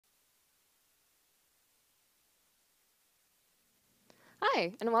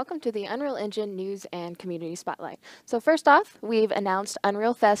Hi, and welcome to the Unreal Engine News and Community Spotlight. So first off, we've announced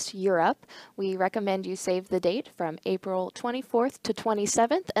Unreal Fest Europe. We recommend you save the date from April 24th to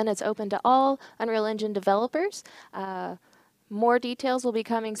 27th, and it's open to all Unreal Engine developers. More details will be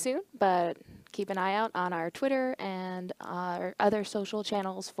coming soon, but keep an eye out on our Twitter and our other social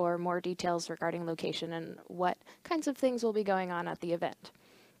channels for more details regarding location and what kinds of things will be going on at the event.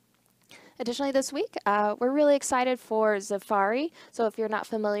 Additionally, this week, we're really excited for Zafari. So if you're not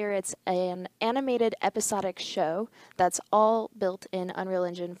familiar, it's an animated episodic show that's all built in Unreal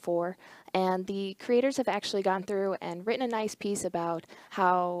Engine 4. And the creators have actually gone through and written a nice piece about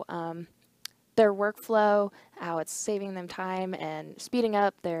how their workflow, how it's saving them time and speeding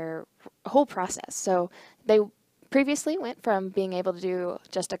up their whole process. So they previously went from being able to do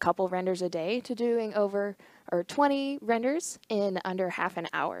just a couple renders a day to doing over 20 renders in under half an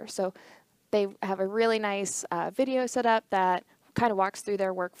hour. So they have a really nice video set up that kind of walks through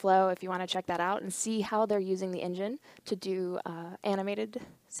their workflow if you want to check that out and see how they're using the engine to do animated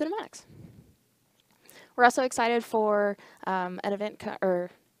cinematics. We're also excited for an event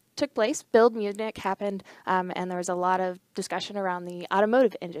took place. Build Munich happened, and there was a lot of discussion around the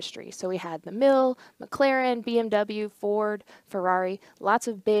automotive industry. So we had the Mill, McLaren, BMW, Ford, Ferrari, lots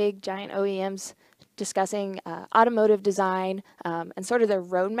of big giant OEMs discussing automotive design and sort of their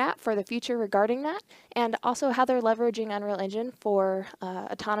roadmap for the future regarding that, and also how they're leveraging Unreal Engine for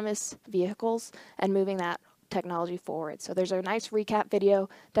autonomous vehicles and moving that technology forward. So there's a nice recap video.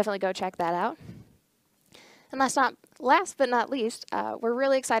 Definitely go check that out. And last but not least, we're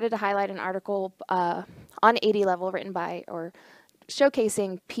really excited to highlight an article on 80 level written by or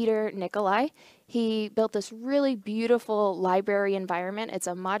showcasing Peter Nicolai. He built this really beautiful library environment. It's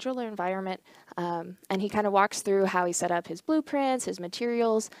a modular environment, and he kind of walks through how he set up his blueprints, his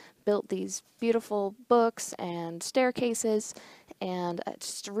materials, built these beautiful books and staircases, and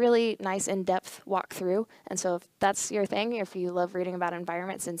just a really nice in-depth walkthrough. And so if that's your thing, if you love reading about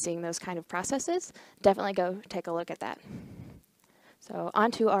environments and seeing those kind of processes, definitely go take a look at that. So on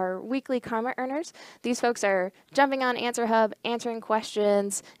to our weekly karma earners. These folks are jumping on Answer Hub, answering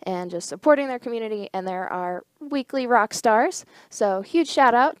questions, and just supporting their community, and there are weekly rock stars. So huge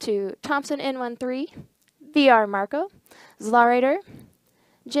shout out to Thompson N13, VR Marco, Zlarator,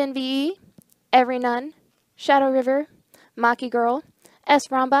 Jin VE, Every Nun, Shadow River, Maki Girl, S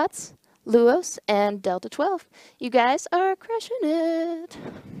Rombots, Luos, and Delta 12. You guys are crushing it.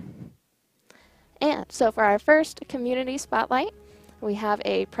 And so for our first community spotlight, we have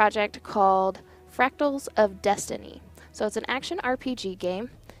a project called Fractals of Destiny. So it's an action RPG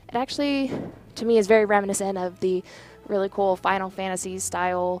game. It actually, to me, is very reminiscent of the really cool Final Fantasy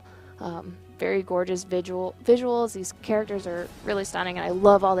style, very gorgeous visuals. These characters are really stunning, and I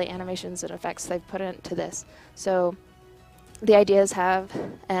love all the animations and effects they've put into this. So the idea is have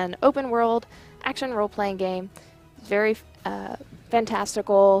an open world action role-playing game. It's very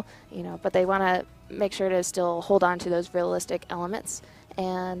fantastical, but they want to make sure to still hold on to those realistic elements.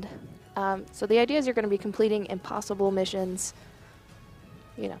 And so the idea is you're going to be completing impossible missions,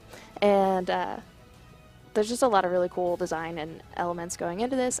 and there's just a lot of really cool design and elements going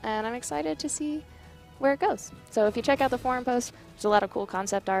into this, and I'm excited to see where it goes. So if you check out the forum post, there's a lot of cool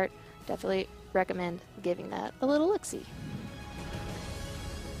concept art. Definitely recommend giving that a little look-see.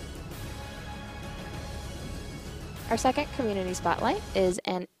 Our second community spotlight is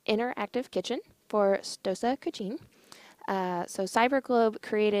an interactive kitchen for STOSA Cucine. So Cyberglobe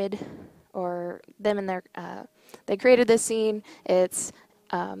created, they created this scene. It's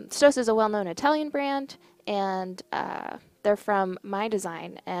STOSA is a well-known Italian brand, and they're from My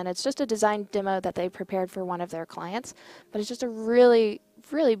Design, and it's just a design demo that they prepared for one of their clients. But it's just a really,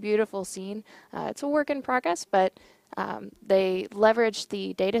 really beautiful scene. It's a work in progress, but they leveraged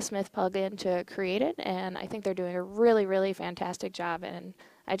the Datasmith plugin to create it, and I think they're doing a really, really fantastic job. And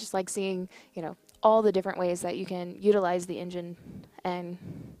I just like seeing, all the different ways that you can utilize the engine, and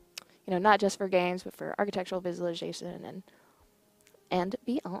not just for games, but for architectural visualization and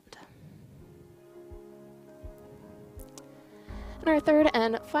beyond. And our third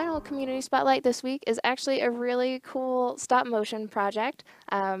and final community spotlight this week is actually a really cool stop motion project.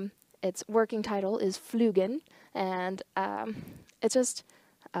 Its working title is Floogen, and it's just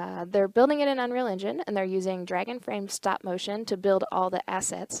they're building it in Unreal Engine, and they're using drag and frame stop motion to build all the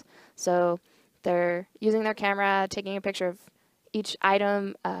assets. So they're using their camera, taking a picture of each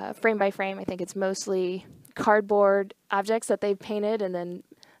item frame by frame. I think it's mostly cardboard objects that they've painted and then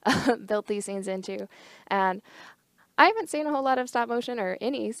built these scenes into. And I haven't seen a whole lot of stop motion, or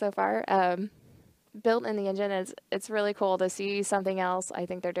any so far, built in the engine. It's really cool to see something else. I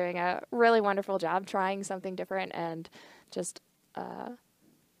think they're doing a really wonderful job trying something different, and just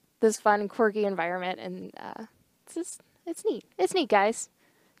this fun, quirky environment, and it's neat. It's neat, guys.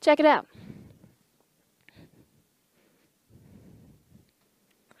 Check it out.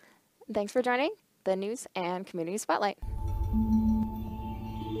 Thanks for joining the News and Community Spotlight.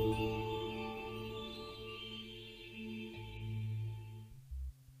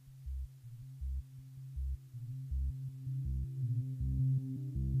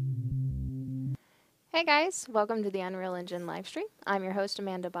 Hey guys, welcome to the Unreal Engine livestream. I'm your host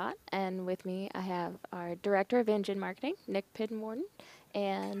Amanda Bott, and with me I have our Director of Engine Marketing, Nick Pidmorton,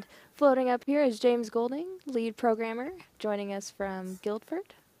 and floating up here is James Golding, lead programmer, joining us from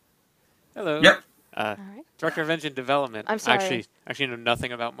Guildford. Hello. Yep. All right. Director of Engine Development. I'm sorry. Actually know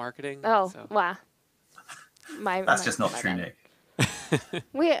nothing about marketing. Oh, so. wow. That's just not true, Nick.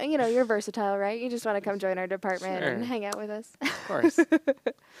 You're versatile, right? You just want to come join our department and hang out with us. Of course.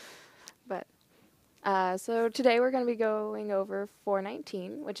 But so today we're going to be going over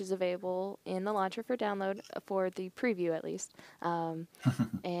 4.19, which is available in the launcher for download for the preview at least.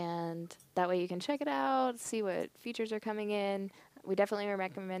 And that way you can check it out, see what features are coming in. We definitely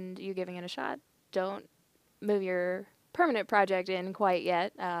recommend you giving it a shot. Don't move your permanent project in quite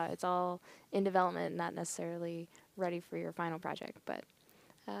yet. It's all in development, not necessarily ready for your final project. But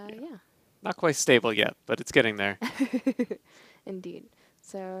yeah. Not quite stable yet, but it's getting there. Indeed.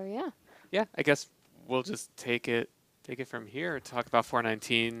 So yeah. Yeah, I guess we'll just take it from here. Talk about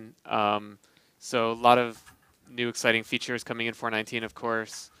 4.19. So a lot of new exciting features coming in 4.19, of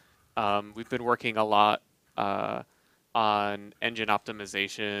course. We've been working a lot on engine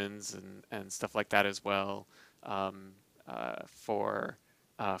optimizations and stuff like that as well for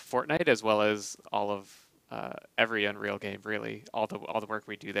Fortnite, as well as all of every Unreal game. Really, all the work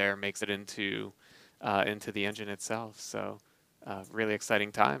we do there makes it into the engine itself. So really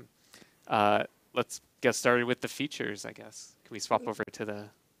exciting time. Let's get started with the features, I guess. Can we swap over to the...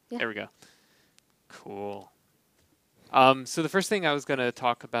 Yeah. There we go. Cool. So the first thing I was going to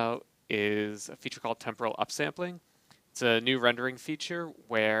talk about is a feature called Temporal Upsampling. It's a new rendering feature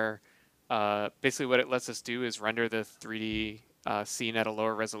where basically what it lets us do is render the 3D scene at a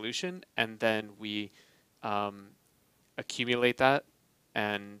lower resolution, and then we accumulate that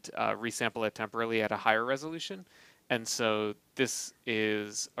and resample it temporally at a higher resolution. And so this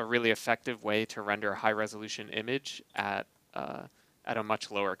is a really effective way to render a high-resolution image at a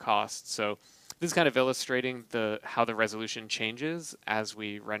much lower cost. So this is kind of illustrating how the resolution changes as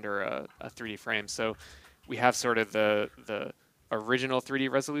we render a 3D frame. So we have sort of the original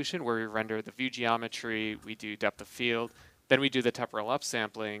 3D resolution where we render the view geometry, we do depth of field, then we do the temporal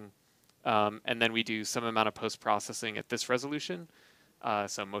upsampling, and then we do some amount of post-processing at this resolution,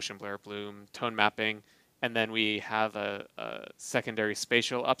 so motion blur, bloom, tone mapping, and then we have a secondary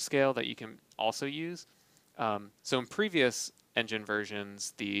spatial upscale that you can also use. So in previous engine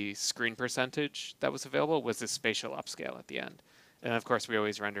versions, the screen percentage that was available was this spatial upscale at the end. And of course, we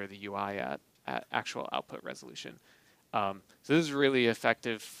always render the UI at actual output resolution. So this is really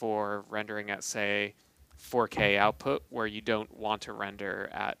effective for rendering at, say, 4K output, where you don't want to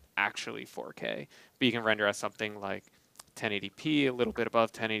render at actually 4K, but you can render at something like 1080p, a little bit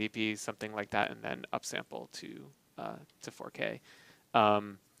above 1080p, something like that, and then upsample to 4K.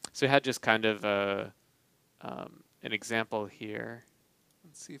 So we had just kind of an example here.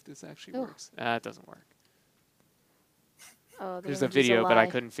 Let's see if this actually works. It doesn't work. Oh, there's a video, but I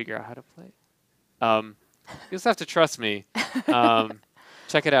couldn't figure out how to play it. You just have to trust me.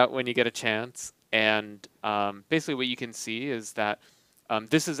 Check it out when you get a chance. And basically what you can see is that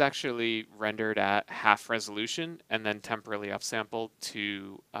this is actually rendered at half resolution and then temporarily upsampled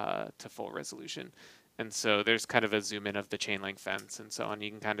to full resolution. And so there's kind of a zoom in of the chain link fence and so on.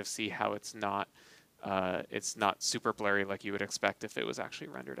 You can kind of see how it's not super blurry like you would expect if it was actually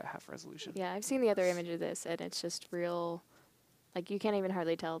rendered at half resolution. Yeah, I've seen the other image of this, and it's just real. Like, you can't even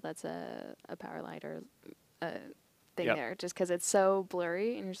hardly tell that's a power light or a thing there, just because it's so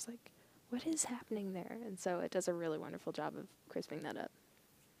blurry, and you're just like, what is happening there? And so it does a really wonderful job of crisping that up.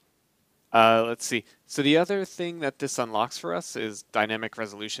 Let's see. So the other thing that this unlocks for us is dynamic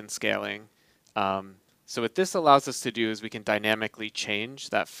resolution scaling. So what this allows us to do is we can dynamically change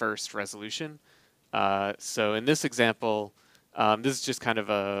that first resolution. So in this example, this is just kind of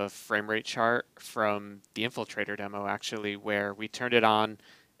a frame rate chart from the Infiltrator demo, actually, where we turned it on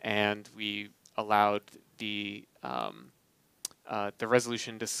and we allowed the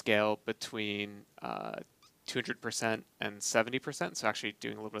resolution to scale between 200% and 70%, so actually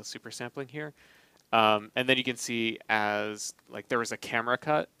doing a little bit of super sampling here. And then you can see as like there was a camera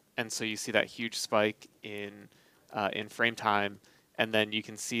cut, and so you see that huge spike in frame time, and then you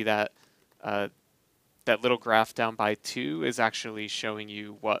can see that that little graph down by 2 is actually showing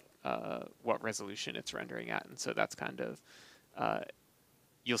you what resolution it's rendering at. And so that's kind of,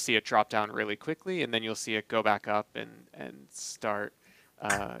 you'll see it drop down really quickly, and then you'll see it go back up and start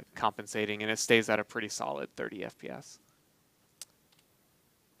compensating, and it stays at a pretty solid 30 FPS.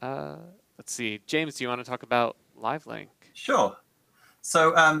 Let's see, James, do you want to talk about LiveLink? Sure.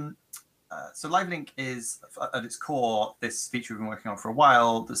 So so LiveLink is, at its core, this feature we've been working on for a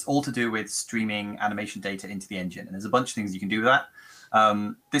while that's all to do with streaming animation data into the engine. And there's a bunch of things you can do with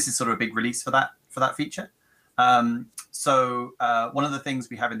that. This is sort of a big release for that feature. So one of the things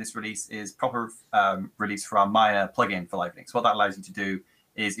we have in this release is proper release for our Maya plugin for LiveLink. So what that allows you to do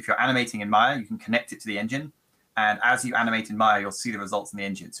is, if you're animating in Maya, you can connect it to the engine. And as you animate in Maya, you'll see the results in the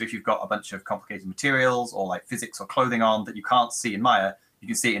engine. So if you've got a bunch of complicated materials or like physics or clothing on that you can't see in Maya, you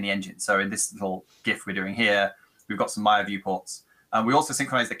can see it in the engine. So in this little GIF we're doing here, we've got some Maya viewports. We also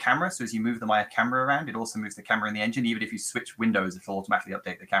synchronize the camera. So as you move the Maya camera around, it also moves the camera in the engine. Even if you switch windows, it'll automatically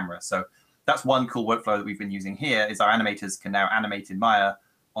update the camera. So that's one cool workflow that we've been using here, is our animators can now animate in Maya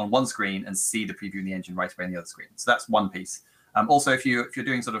on one screen and see the preview in the engine right away on the other screen. So that's one piece. Also, if you're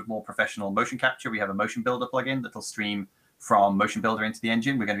doing sort of more professional motion capture, we have a motion builder plugin that'll stream from motion builder into the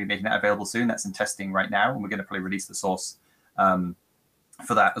engine. We're going to be making that available soon. That's in testing right now, and we're going to probably release the source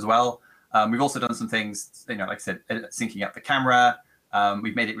for that as well. We've also done some things, like I said, syncing up the camera.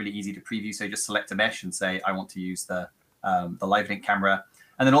 We've made it really easy to preview. So you just select a mesh and say, I want to use the LiveLink camera.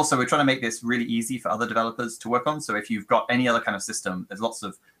 And then also we're trying to make this really easy for other developers to work on. So if you've got any other kind of system, there's lots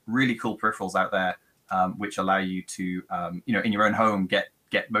of really cool peripherals out there which allow you to, in your own home, get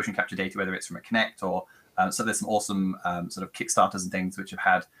motion capture data, whether it's from a Kinect or so there's some awesome sort of Kickstarters and things which have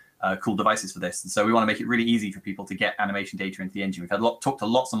had cool devices for this. And so we want to make it really easy for people to get animation data into the engine. We've had talked to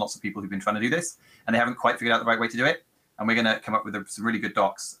lots and lots of people who've been trying to do this, and they haven't quite figured out the right way to do it. And we're going to come up with some really good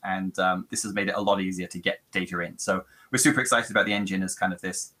docs, and this has made it a lot easier to get data in. So we're super excited about the engine as kind of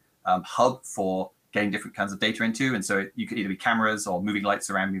this hub for getting different kinds of data into. And so you could either be cameras or moving lights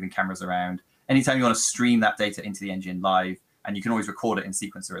around, moving cameras around. Anytime you want to stream that data into the engine live, and you can always record it in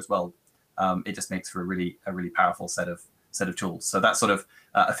sequencer as well, it just makes for a really powerful set of tools. So that's sort of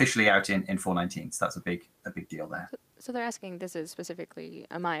officially out in 4.19. So that's a big deal there. So they're asking, this is specifically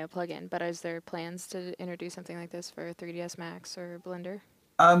a Maya plugin, but is there plans to introduce something like this for 3ds Max or Blender?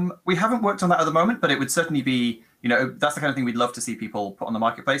 We haven't worked on that at the moment, but it would certainly be, that's the kind of thing we'd love to see people put on the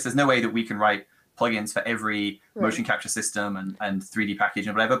marketplace. There's no way that we can write plugins for every motion capture system and 3D package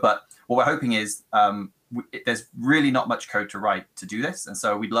and whatever. But what we're hoping is there's really not much code to write to do this. And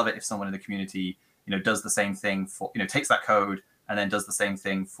so we'd love it if someone in the community, does the same thing for, takes that code and then does the same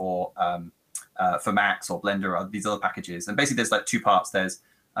thing for Max or Blender or these other packages. And basically there's like two parts. There's,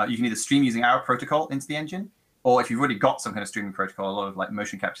 you can either stream using our protocol into the engine, or if you've already got some kind of streaming protocol, a lot of like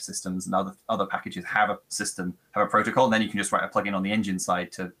motion capture systems and other packages have a protocol, and then you can just write a plugin on the engine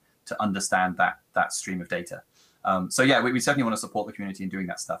side to understand that stream of data. So yeah, we certainly want to support the community in doing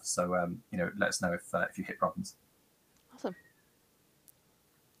that stuff. So let us know if you hit problems. Awesome.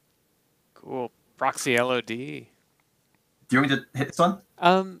 Cool. Proxy LOD. Do you want me to hit this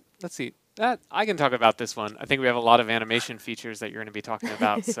one? Let's see. I can talk about this one. I think we have a lot of animation features that you're going to be talking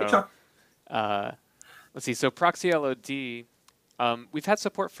about. So sure. Let's see. So Proxy LOD, we've had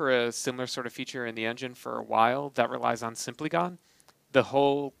support for a similar sort of feature in the engine for a while that relies on Simplygon. The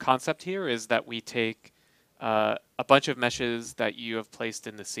whole concept here is that we take a bunch of meshes that you have placed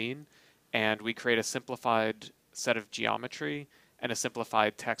in the scene, and we create a simplified set of geometry and a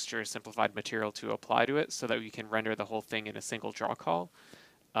simplified texture, simplified material to apply to it so that we can render the whole thing in a single draw call.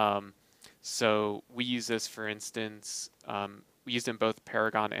 So we use this, for instance, we used in both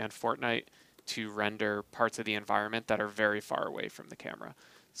Paragon and Fortnite to render parts of the environment that are very far away from the camera.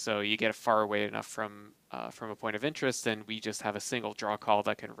 So you get far away enough from a point of interest, and we just have a single draw call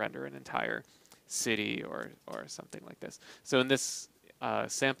that can render an entire city or something like this. So in this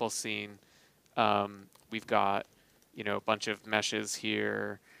sample scene, we've got a bunch of meshes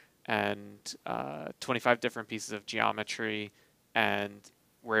here and 25 different pieces of geometry, and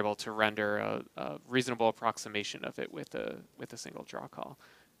we're able to render a reasonable approximation of it with a single draw call.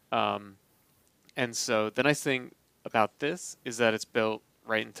 And so the nice thing about this is that it's built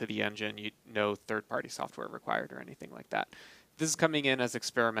right into the engine. No third-party software required or anything like that. This is coming in as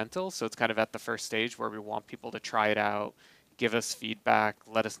experimental, so it's kind of at the first stage where we want people to try it out, give us feedback,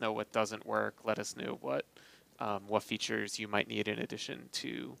 let us know what doesn't work, let us know what features you might need in addition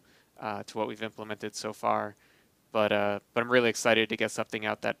to what we've implemented so far. But I'm really excited to get something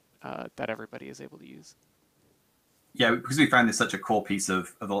out that everybody is able to use. Yeah, because we found this such a core piece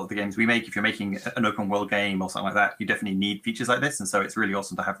of a lot of the games we make. If you're making an open world game or something like that, you definitely need features like this. And so it's really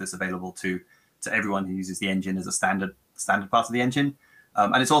awesome to have this available to to everyone who uses the engine as a standard part of the engine.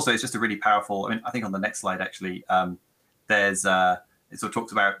 And it's just a really powerful. I mean, I think on the next slide actually, there's it sort of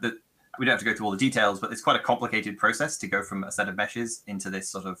talks about that. We don't have to go through all the details, but it's quite a complicated process to go from a set of meshes into this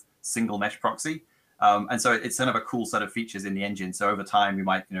sort of single mesh proxy. And so it's kind of a cool set of features in the engine. So over time, we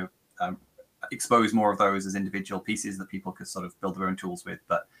might expose more of those as individual pieces that people could sort of build their own tools with.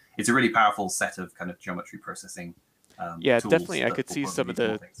 But it's a really powerful set of kind of geometry processing. Yeah, tools definitely. I that could see will some of release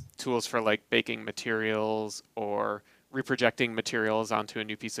more the things. tools for like baking materials or reprojecting materials onto a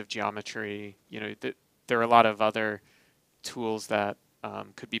new piece of geometry. There are a lot of other tools that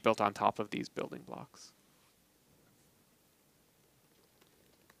could be built on top of these building blocks.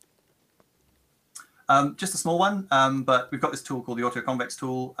 Just a small one, but we've got this tool called the Convex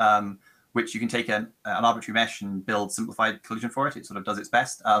tool, which you can take an arbitrary mesh and build simplified collision for it. It sort of does its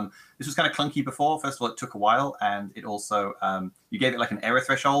best. This was kind of clunky before. First of all, it took a while, and it also, you gave it like an error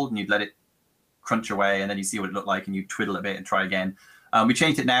threshold, and you'd let it crunch away, and then you see what it looked like, and you twiddle a bit and try again. We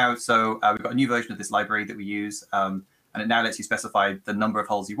changed it now, so we've got a new version of this library that we use, and it now lets you specify the number of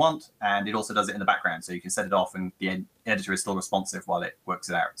holes you want, and it also does it in the background, so you can set it off, and the editor is still responsive while it works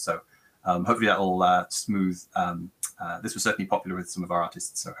it out. So hopefully that will smooth. This was certainly popular with some of our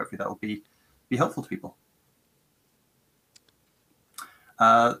artists, so hopefully that will be helpful to people.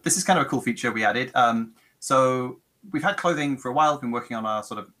 This is kind of a cool feature we added. So we've had clothing for a while. We've been working on our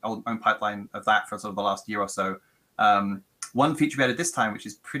sort of own pipeline of that for sort of the last year or so. One feature we added this time, which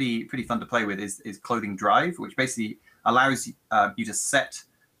is pretty fun to play with, is clothing drive, which basically allows you to set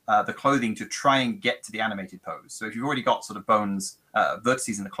the clothing to try and get to the animated pose. So if you've already got sort of bones,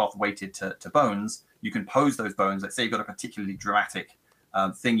 vertices in the cloth weighted to bones, you can pose those bones. Let's say you've got a particularly dramatic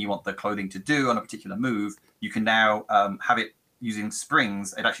thing you want the clothing to do on a particular move. You can now have it using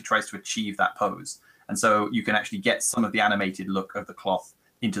springs. It actually tries to achieve that pose. And so you can actually get some of the animated look of the cloth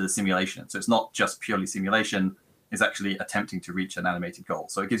into the simulation. So it's not just purely simulation, it's actually attempting to reach an animated goal.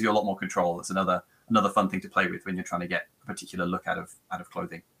 So it gives you a lot more control. That's another fun thing to play with when you're trying to get a particular look out of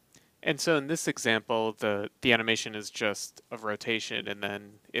clothing. And so in this example, the animation is just of rotation, and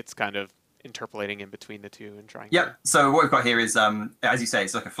then it's kind of interpolating in between the two and trying. Yeah. So what we've got here is, as you say,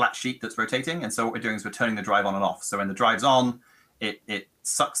 it's like a flat sheet that's rotating. And so what we're doing is we're turning the drive on and off. So when the drive's on, it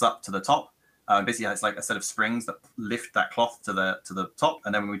sucks up to the top. Basically, it's like a set of springs that lift that cloth to the top,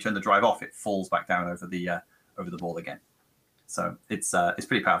 and then when we turn the drive off, it falls back down over the ball again. So it's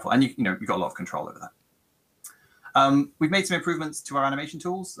pretty powerful, and you've got a lot of control over that. We've made some improvements to our animation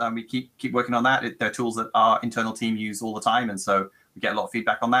tools. We keep working on that. They're tools that our internal team use all the time, and so we get a lot of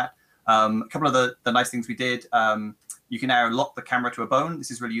feedback on that. A couple of the nice things we did. You can now lock the camera to a bone.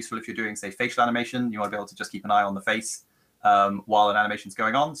 This is really useful if you're doing, say, facial animation. You want to be able to just keep an eye on the face while an animation's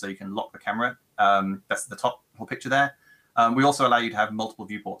going on, so you can lock the camera. That's the top whole picture there. We also allow you to have multiple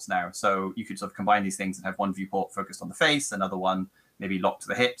viewports now, so you could sort of combine these things and have one viewport focused on the face, another one maybe locked to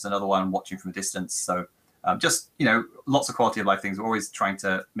the hips, another one watching from a distance. So just lots of quality of life things. We're always trying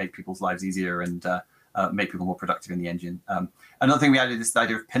to make people's lives easier and make people more productive in the engine. Another thing we added is the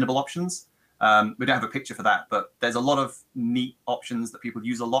idea of pinnable options. We don't have a picture for that, but there's a lot of neat options that people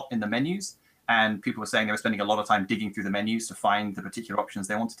use a lot in the menus. And people were saying they were spending a lot of time digging through the menus to find the particular options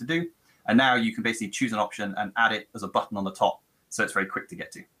they wanted to do. And now you can basically choose an option and add it as a button on the top, so it's very quick to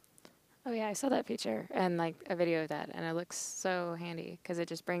get to. Oh yeah, I saw that feature and like a video of that, and it looks so handy because it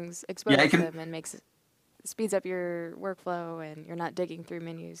just brings exposure to them and speeds up your workflow, and you're not digging through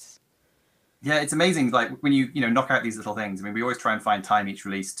menus. Yeah, it's amazing. Like when you knock out these little things. I mean, we always try and find time each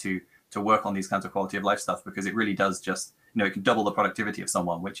release to work on these kinds of quality of life stuff, because it really does just it can double the productivity of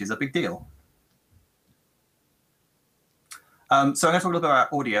someone, which is a big deal. So I'm going to talk a little bit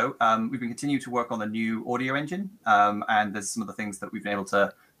about audio. We've been continuing to work on the new audio engine, and there's some of the things that we've been able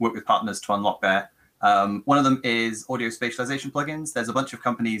to work with partners to unlock there. One of them is audio spatialization plugins. There's a bunch of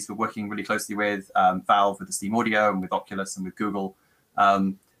companies we're working really closely with, Valve with the Steam Audio, and with Oculus and with Google.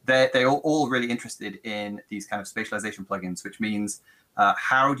 They're all really interested in these kind of spatialization plugins, which means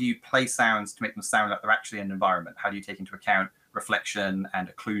how do you play sounds to make them sound like they're actually in an environment? How do you take into account reflection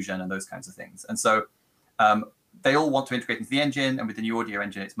and occlusion and those kinds of things? And so they all want to integrate into the engine, and with the new audio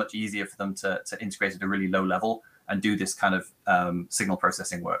engine, it's much easier for them to integrate at a really low level and do this kind of signal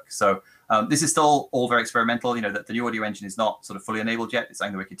processing work. So this is still all very experimental. The new audio engine is not sort of fully enabled yet. It's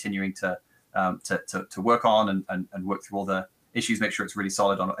something that we're continuing to work on and work through all the issues, make sure it's really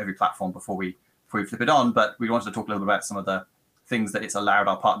solid on every platform before we flip it on. But we wanted to talk a little bit about some of the things that it's allowed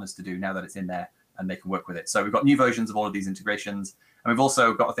our partners to do now that it's in there and they can work with it. So we've got new versions of all of these integrations. And we've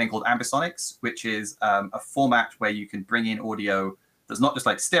also got a thing called ambisonics, which is a format where you can bring in audio that's not just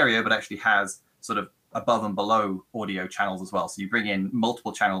like stereo, but actually has sort of above and below audio channels as well. So you bring in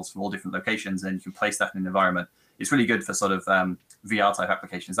multiple channels from all different locations, and you can place that in an environment. It's really good for sort of VR type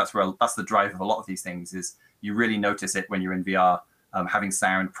applications. That's the drive of a lot of these things. Is you really notice it when you're in VR, having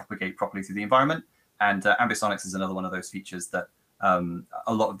sound propagate properly through the environment. And ambisonics is another one of those features that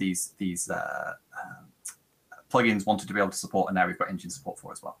a lot of these plugins wanted to be able to support, and now we've got engine support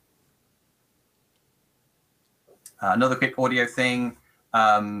for as well. Another quick audio thing.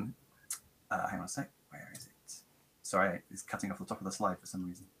 Hang on a sec. Where is it? Sorry, it's cutting off the top of the slide for some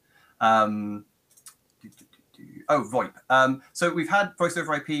reason. Oh, VoIP. So we've had voice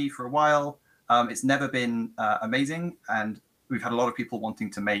over IP for a while. It's never been amazing, and we've had a lot of people wanting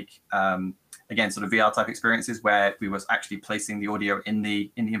to make, again, sort of VR type experiences where we was actually placing the audio in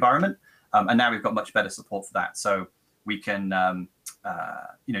the environment. And now we've got much better support for that. So we can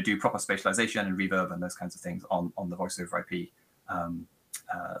do proper spatialization and reverb and those kinds of things on the voice over IP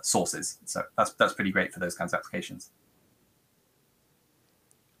sources. So that's pretty great for those kinds of applications.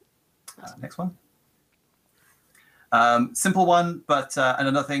 Next one. Simple one, but and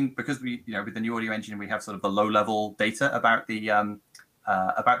another thing, because we, with the new audio engine, we have sort of the low-level data about the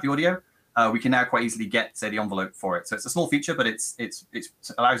audio. We can now quite easily get, say, the envelope for it. So it's a small feature, but it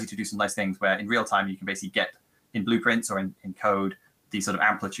allows you to do some nice things where in real time you can basically get in blueprints or in code the sort of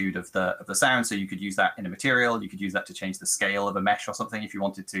amplitude of the sound. So you could use that in a material. You could use that to change the scale of a mesh or something if you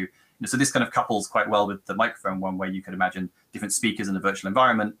wanted to. So this kind of couples quite well with the microphone one, where you could imagine different speakers in a virtual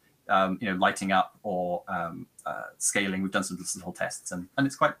environment, lighting up or scaling. We've done some little tests, and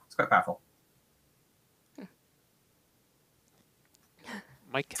it's quite powerful.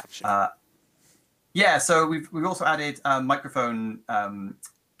 Mic capture. Yeah, so we've also added microphone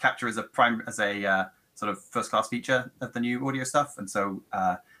capture as a sort of first-class feature of the new audio stuff. And so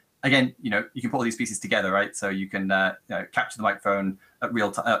again, you can put all these pieces together, right? So you can capture the microphone at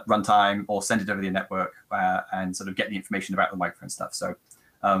runtime or send it over the network and sort of get the information about the microphone stuff. So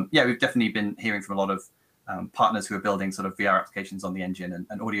yeah, we've definitely been hearing from a lot of partners who are building sort of VR applications on the engine,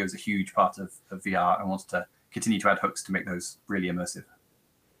 and audio is a huge part of VR and wants to continue to add hooks to make those really immersive.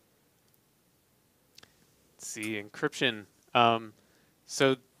 Let's see, encryption.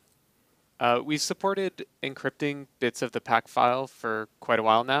 We've supported encrypting bits of the pack file for quite a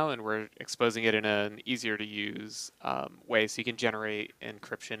while now, and we're exposing it in an easier to use way. So you can generate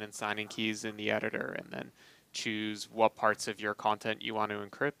encryption and signing keys in the editor and then choose what parts of your content you want to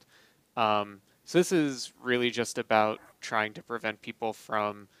encrypt. So this is really just about trying to prevent people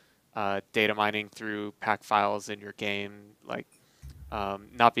from data mining through pack files in your game, like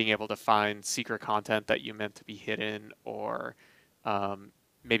not being able to find secret content that you meant to be hidden, or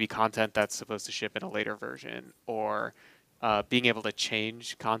maybe content that's supposed to ship in a later version, or being able to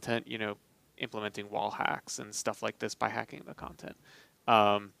change content, implementing wall hacks and stuff like this by hacking the content.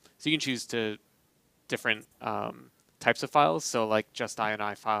 So you can choose to different types of files, so like just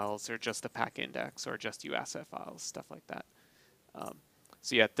INI files, or just the pack index, or just UASF files, stuff like that.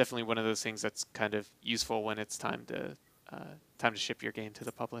 So yeah, definitely one of those things that's kind of useful when it's time to ship your game to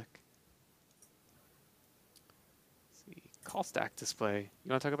the public. Let's see, call stack display. You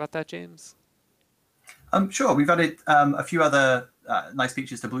want to talk about that, James? Sure. We've added a few other nice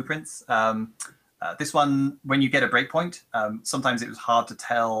features to blueprints. This one, when you get a breakpoint, sometimes it was hard to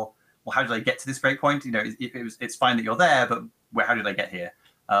tell, well, how did I get to this breakpoint? It's fine that you're there, but how did I get here?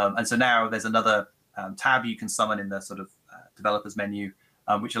 And so now there's another tab you can summon in the sort of developers menu,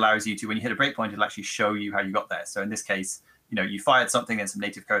 which allows you to, when you hit a breakpoint, it'll actually show you how you got there. So in this case, you fired something and some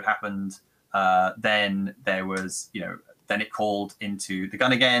native code happened. Then there was, then it called into the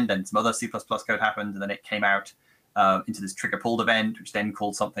gun again. Then some other C++ code happened, and then it came out into this trigger pulled event, which then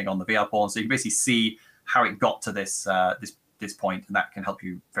called something on the VR pawn. So you can basically see how it got to this point, and that can help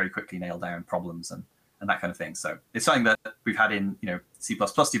you very quickly nail down problems and that kind of thing. So it's something that we've had in C++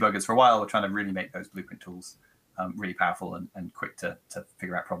 debuggers for a while. We're trying to really make those blueprint tools really powerful and quick to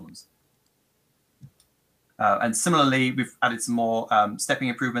figure out problems. And similarly, we've added some more stepping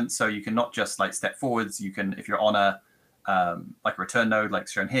improvements. So you can not just like step forwards. You can, if you're on a like a return node, like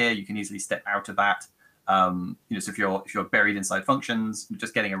shown here, you can easily step out of that. So if you're buried inside functions,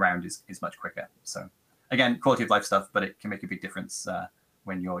 just getting around is much quicker. So again, quality of life stuff, but it can make a big difference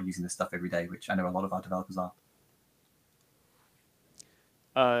when you're using this stuff every day, which I know a lot of our developers are.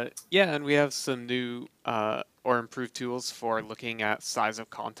 Yeah, and we have some new or improved tools for looking at size of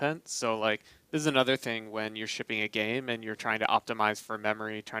content. So like this is another thing when you're shipping a game and you're trying to optimize for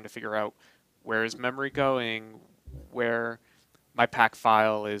memory, trying to figure out where is memory going, where my pack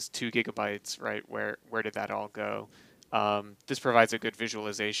file is 2 gigabytes, right? Where did that all go? This provides a good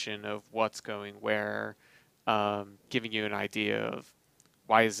visualization of what's going where, giving you an idea of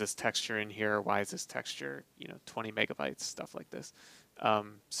why is this texture in here? Why is this texture, 20 megabytes, stuff like this.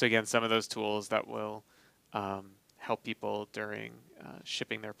 So again, some of those tools that will help people during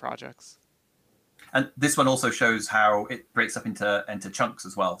shipping their projects. And this one also shows how it breaks up into chunks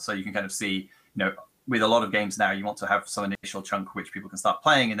as well. So you can kind of see, with a lot of games now, you want to have some initial chunk which people can start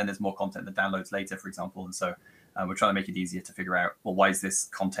playing, and then there's more content that downloads later, for example. And so we're trying to make it easier to figure out, well, why is this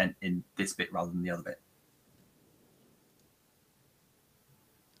content in this bit rather than the other bit?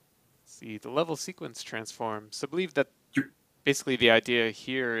 See, the level sequence transform. So I believe that basically the idea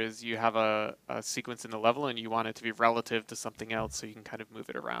here is you have a sequence in the level and you want it to be relative to something else, so you can kind of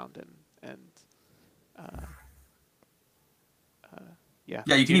move it around and yeah.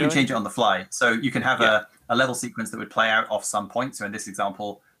 Yeah, you can even change it on the fly. So you can have a level sequence that would play out off some point. So in this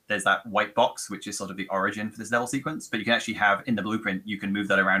example, there's that white box, which is sort of the origin for this level sequence. But you can actually have, in the blueprint, you can move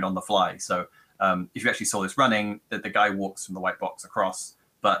that around on the fly. So if you actually saw this running, that the guy walks from the white box across,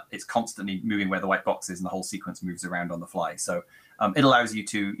 but it's constantly moving where the white box is, and the whole sequence moves around on the fly. So it allows you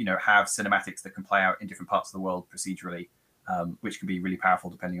to have cinematics that can play out in different parts of the world procedurally, which can be really powerful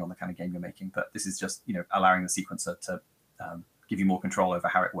depending on the kind of game you're making. But this is just allowing the sequencer to give you more control over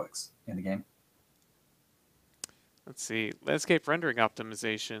how it works in the game. Let's see, landscape rendering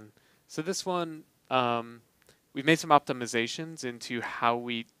optimization. So this one, we've made some optimizations into how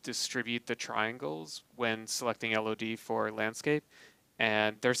we distribute the triangles when selecting LOD for landscape.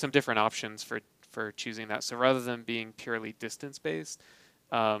 And there's some different options for choosing that. So rather than being purely distance-based,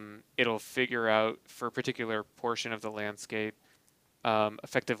 it'll figure out for a particular portion of the landscape,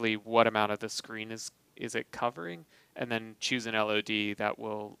 effectively what amount of the screen is it covering, and then choose an LOD that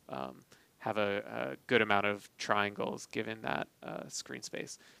will have a good amount of triangles given that screen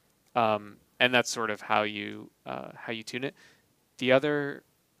space. And that's sort of how you tune it. The other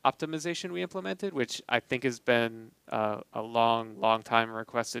optimization we implemented, which I think has been a long time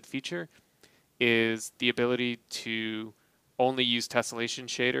requested feature, is the ability to only use tessellation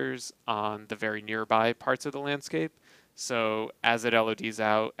shaders on the very nearby parts of the landscape. So as it LODs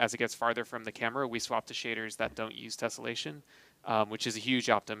out, as it gets farther from the camera, we swap to shaders that don't use tessellation, which is a huge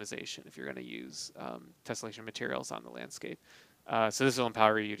optimization if you're going to use tessellation materials on the landscape. So this will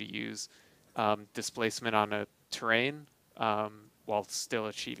empower you to use displacement on a terrain while still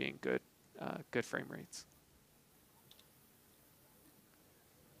achieving good frame rates.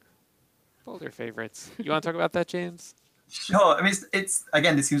 Folder favorites. You want to talk about that, James? Sure. I mean, it's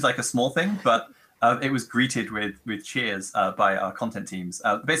again, this seems like a small thing, but it was greeted with cheers by our content teams.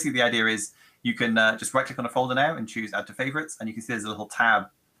 Basically, the idea is you can just right-click on a folder now and choose Add to Favorites, and you can see there's a little tab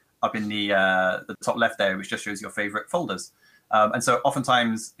up in the top left there, which just shows your favorite folders. And so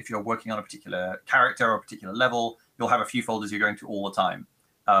oftentimes, if you're working on a particular character or a particular level, you'll have a few folders you're going to all the time.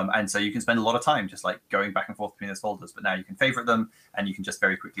 And so you can spend a lot of time just like going back and forth between those folders. But now you can favorite them, and you can just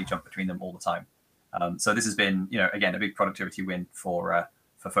very quickly jump between them all the time. So this has been, again, a big productivity win for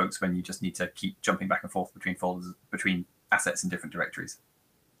folks when you just need to keep jumping back and forth between folders, between assets in different directories.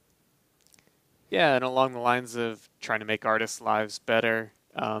 Yeah, and along the lines of trying to make artists' lives better,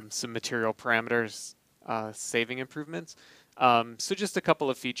 some material parameters saving improvements. So just a couple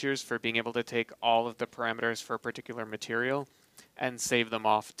of features for being able to take all of the parameters for a particular material and save them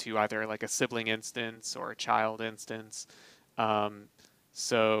off to either like a sibling instance or a child instance.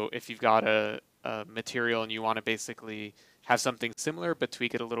 So if you've got a material and you want to basically have something similar but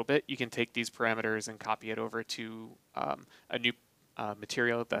tweak it a little bit, you can take these parameters and copy it over to a new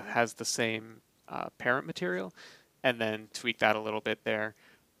material that has the same parent material, and then tweak that a little bit there.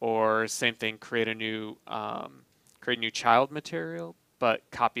 Or same thing, create a new child material, but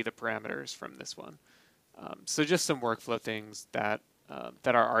copy the parameters from this one. So just some workflow things that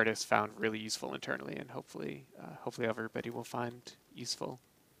our artists found really useful internally, and hopefully everybody will find useful.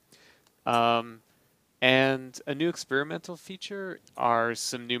 And a new experimental feature are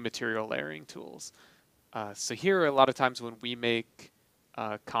some new material layering tools. So here, a lot of times when we make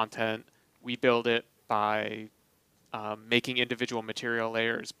content, we build it by making individual material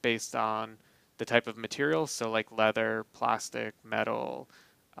layers based on the type of material, so like leather, plastic, metal,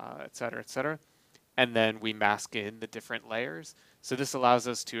 et cetera, and then we mask in the different layers. So this allows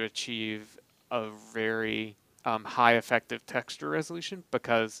us to achieve a very high effective texture resolution,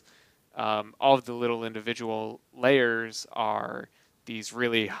 because all of the little individual layers are these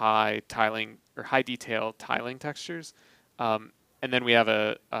really high tiling or high detail tiling textures. And then we have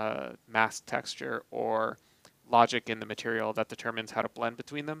a mask texture or logic in the material that determines how to blend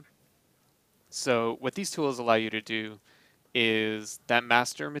between them. So what these tools allow you to do is that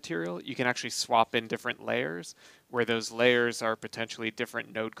master material, you can actually swap in different layers, where those layers are potentially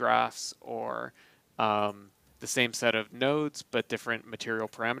different node graphs or the same set of nodes, but different material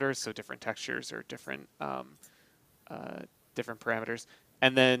parameters, so different textures or different different parameters.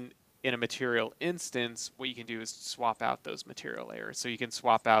 And then in a material instance, what you can do is swap out those material layers. So you can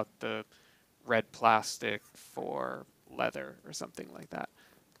swap out the red plastic for leather or something like that.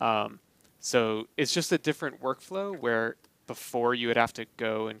 So it's just a different workflow where before you would have to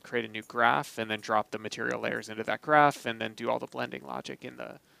go and create a new graph and then drop the material layers into that graph and then do all the blending logic in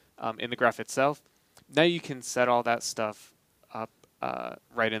the graph itself. Now you can set all that stuff up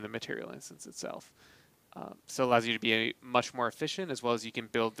right in the material instance itself. So it allows you to be much more efficient, as well as you can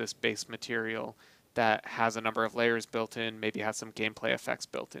build this base material that has a number of layers built in, maybe has some gameplay effects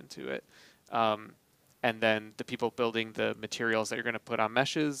built into it. And then the people building the materials that you're going to put on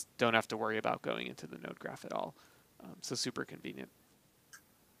meshes don't have to worry about going into the node graph at all. So super convenient.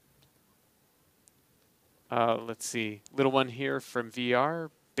 Let's see, little one here from VR,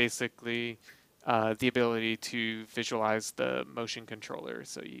 basically the ability to visualize the motion controller,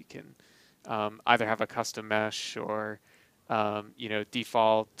 so you can either have a custom mesh or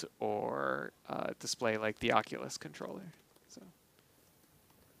default or display like the Oculus controller. So,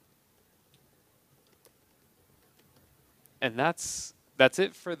 and that's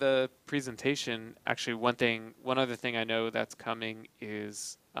it for the presentation. Actually, one other thing I know that's coming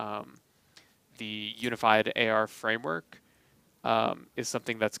is the unified AR framework is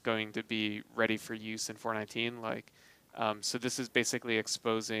something that's going to be ready for use in 4.19. So this is basically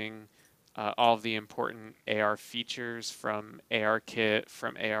exposing all of the important AR features from ARKit,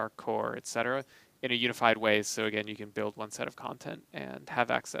 from AR Core, etc., in a unified way. So again, you can build one set of content and have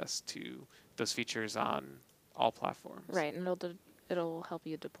access to those features on all platforms. Right, and it'll help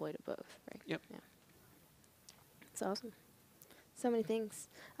you deploy to both, right? Yep. Yeah. It's awesome. So many things.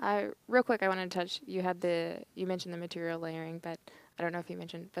 Real quick, I wanted to touch. You mentioned the material layering, but I don't know if you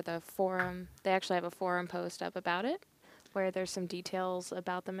mentioned, but the forum. They actually have a forum post up about it, where there's some details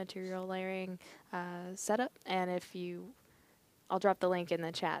about the material layering setup. And I'll drop the link in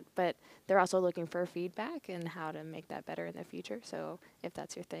the chat, but they're also looking for feedback and how to make that better in the future. So if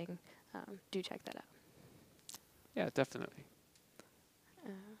that's your thing, do check that out. Yeah, definitely.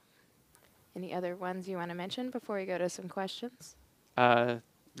 Any other ones you want to mention before we go to some questions? No,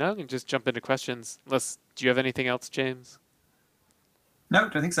 we can just jump into questions. Do you have anything else, James? No,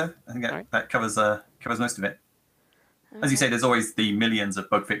 don't think so. I think that covers most of it. Okay. As you say, there's always the millions of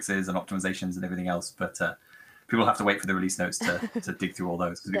bug fixes and optimizations and everything else, but people have to wait for the release notes to dig through all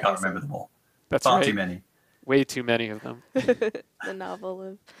those because we can't remember them all. That's Far right. too many. Way too many of them. The novel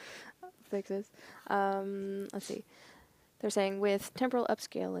of fixes. Let's see. They're saying with temporal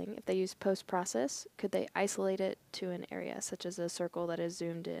upscaling, if they use post-process, could they isolate it to an area, such as a circle that is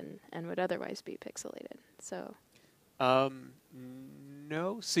zoomed in and would otherwise be pixelated? So,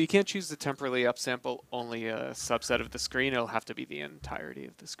 no. So you can't choose to temporally upsample only a subset of the screen. It'll have to be the entirety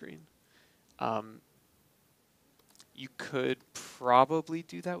of the screen. You could probably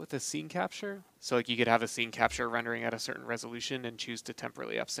do that with a scene capture. So like you could have a scene capture rendering at a certain resolution and choose to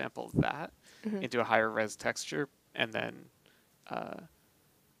temporally upsample that into a higher res texture, and then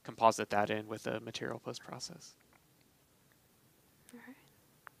composite that in with a material post-process. all right.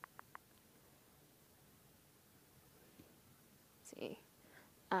 Let's see.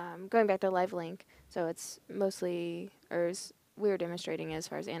 Going back to Live Link, so it's mostly, or as we were demonstrating as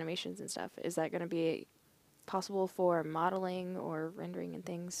far as animations and stuff, is that going to be possible for modeling or rendering and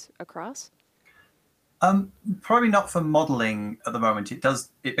things across? Probably not for modeling at the moment. It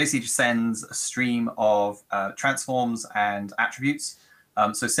basically just sends a stream of transforms and attributes.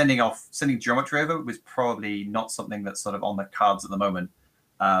 So sending geometry over was probably not something that's sort of on the cards at the moment.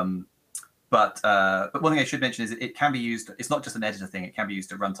 But one thing I should mention is it can be used. It's not just an editor thing. It can be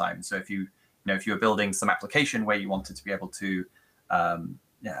used at runtime. So if you're building some application where you wanted to be able to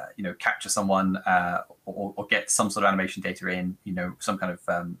capture someone or get some sort of animation data in, some kind of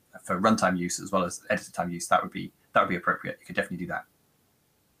for runtime use as well as editor time use, that would be appropriate. You could definitely do that.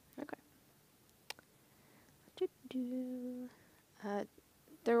 Okay.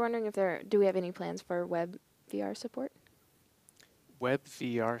 They're wondering if do we have any plans for web VR support? Web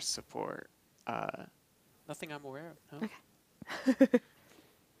VR support? Nothing I'm aware of. No. Okay.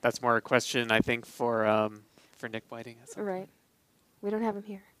 That's more a question, I think, for Nick Whiting. Right. We don't have him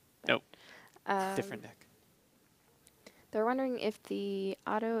here. Nope. Different Nick. They're wondering if the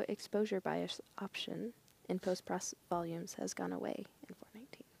auto exposure bias option in post-process volumes has gone away in 4.19.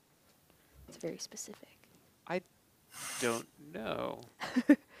 It's very specific. I don't know.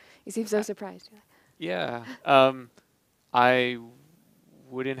 You seem so surprised. Yeah. I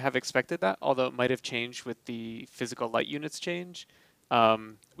wouldn't have expected that, although it might have changed with the physical light units change.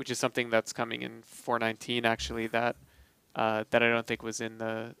 which is something that's coming in 4.19 actually that that I don't think was in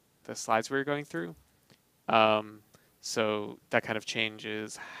the slides we were going through. So that kind of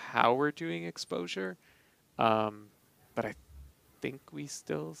changes how we're doing exposure. But I think we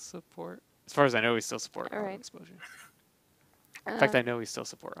still support, as far as I know, we still support auto exposure. In fact, I know we still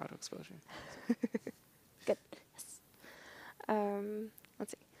support auto exposure. Good. Yes.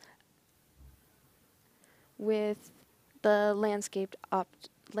 Let's see. With the landscape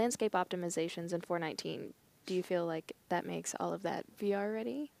optimizations in 4.19, do you feel like that makes all of that VR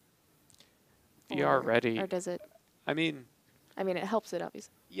ready? VR ready. Or does it? I mean, it helps it,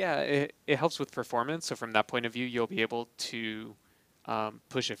 obviously. Yeah, it helps with performance. So from that point of view, you'll be able to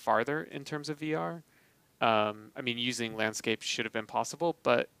push it farther in terms of VR. I mean, using landscape should have been possible,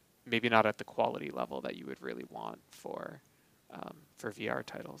 but maybe not at the quality level that you would really want for VR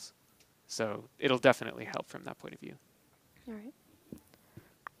titles. So it'll definitely help from that point of view. All right.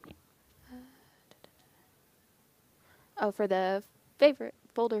 Oh, for the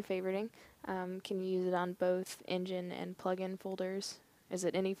folder favoriting, can you use it on both engine and plugin folders? Is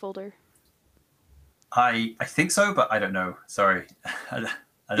it any folder? I think so, but I don't know. Sorry.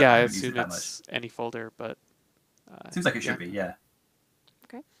 I assume it's any folder, but seems like it should be. Yeah.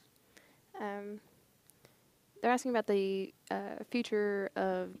 Okay. They're asking about the future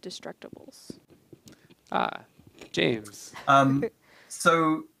of destructibles. James.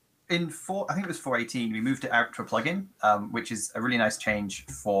 So in I think it was 4.18, we moved it out to a plugin, which is a really nice change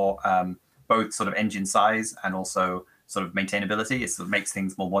for both sort of engine size and also sort of maintainability. It sort of makes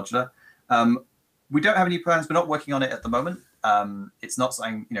things more modular. We don't have any plans. We're not working on it at the moment. It's not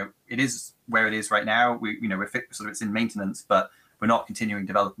something, it is where it is right now. We're sort of it's in maintenance, but we're not continuing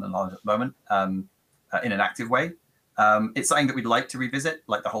development on it at the moment in an active way. It's something that we'd like to revisit,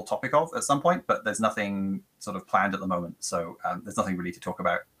 like the whole topic of at some point, but there's nothing sort of planned at the moment. So there's nothing really to talk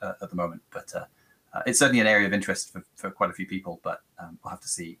about at the moment. But it's certainly an area of interest for quite a few people, but we'll have to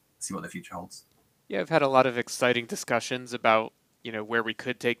see what the future holds. Yeah, I've had a lot of exciting discussions about where we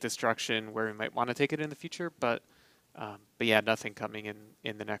could take destruction, where we might want to take it in the future, but yeah, nothing coming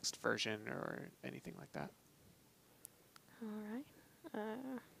in the next version or anything like that. All right.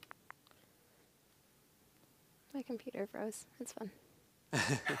 My computer froze. It's fun.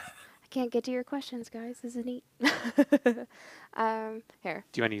 I can't get to your questions, guys. This is neat. Here.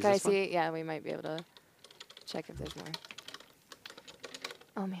 Do you want to use Can this I see? one? Yeah, we might be able to check if there's more.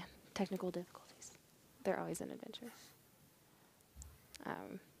 Oh man, technical difficulties. They're always an adventure.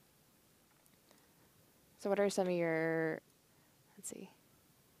 So what are some of your, let's see.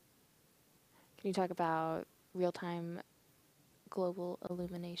 Can you talk about real-time global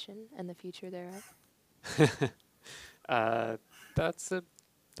illumination and the future thereof? That's a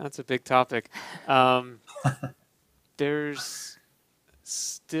big topic. There's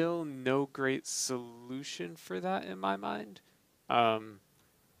still no great solution for that in my mind.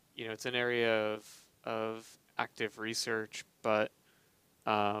 It's an area of active research, but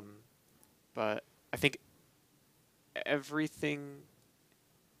I think everything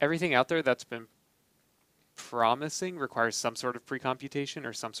out there that's been promising requires some sort of pre-computation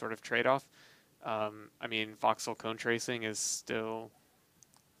or some sort of trade-off. I mean, voxel cone tracing is still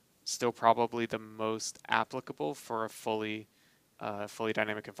probably the most applicable for a fully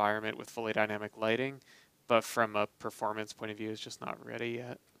dynamic environment with fully dynamic lighting, but from a performance point of view, it's just not ready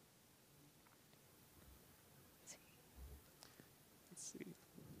yet. Let's see.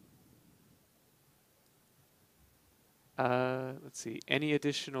 Let's see. Any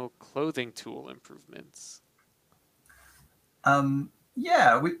additional clothing tool improvements?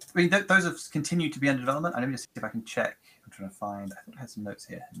 Yeah, those have continued to be under development. Let me just see if I can check. I'm trying to find. I think I had some notes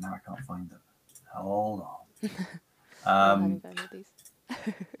here, and now I can't find them. Hold on.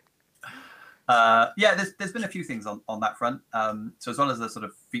 Yeah, there's been a few things on that front. So as well as the sort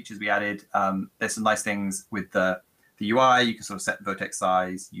of features we added, there's some nice things with the UI. You can sort of set vertex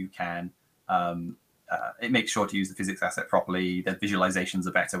size. You can it makes sure to use the physics asset properly. The visualizations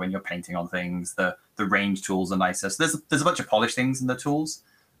are better when you're painting on things. The range tools are nicer. So there's a bunch of polished things in the tools.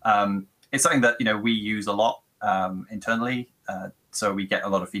 It's something that we use a lot internally, so we get a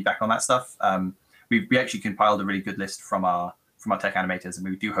lot of feedback on that stuff. We actually compiled a really good list from our tech animators, and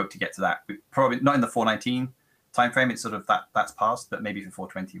we do hope to get to that. Probably not in the 4.19 timeframe. It's sort of that's passed, but maybe for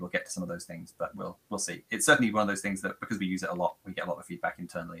 4.20 we'll get to some of those things. But we'll see. It's certainly one of those things that because we use it a lot, we get a lot of feedback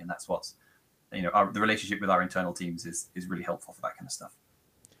internally, and that's what's the relationship with our internal teams is really helpful for that kind of stuff.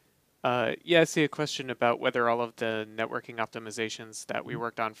 Yeah, I see a question about whether all of the networking optimizations that we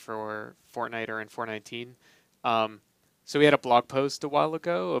worked on for Fortnite are in 4.19. So we had a blog post a while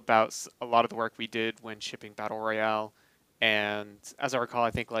ago about a lot of the work we did when shipping Battle Royale And as I recall,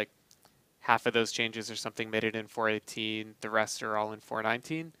 I think like half of those changes or something made it in 4.18. The rest are all in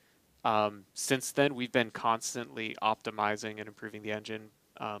 4.19. Since then, we've been constantly optimizing and improving the engine,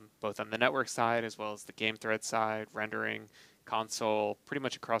 both on the network side as well as the game thread side, rendering, console, pretty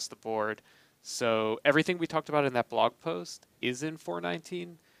much across the board. So everything we talked about in that blog post is in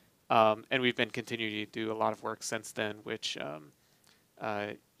 4.19, and we've been continuing to do a lot of work since then, which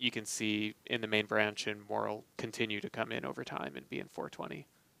you can see in the main branch, and more will continue to come in over time and be in 4.20.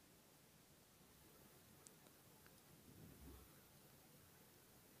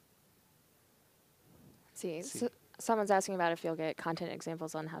 See, so someone's asking about if you'll get content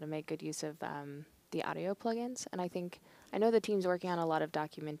examples on how to make good use of the audio plugins, and I know the team's working on a lot of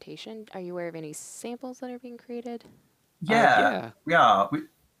documentation. Are you aware of any samples that are being created? Yeah, we are.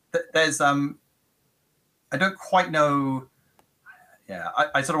 There's I don't quite know. Yeah,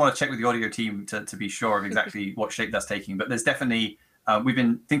 I sort of want to check with the audio team to be sure of exactly what shape that's taking. But there's definitely we've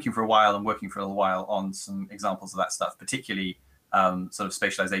been thinking for a while and working for a little while on some examples of that stuff, particularly sort of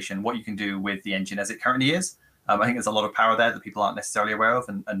spatialization, what you can do with the engine as it currently is. I think there's a lot of power there that people aren't necessarily aware of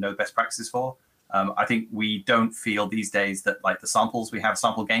and know best practices for. I think we don't feel these days that like the samples we have,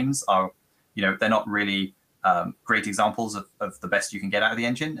 sample games are, they're not really great examples of the best you can get out of the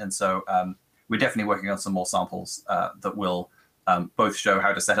engine. And so we're definitely working on some more samples that will both show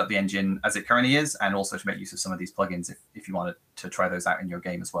how to set up the engine as it currently is, and also to make use of some of these plugins if you wanted to try those out in your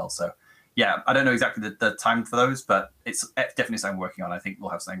game as well. So yeah, I don't know exactly the time for those, but it's definitely something we're working on. I think we'll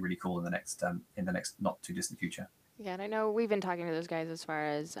have something really cool in the next not too distant future. Yeah, and I know we've been talking to those guys as far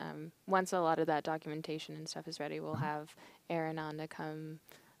as once a lot of that documentation and stuff is ready, we'll have Aaron on to come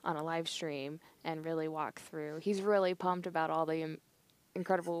on a live stream and really walk through. He's really pumped about all the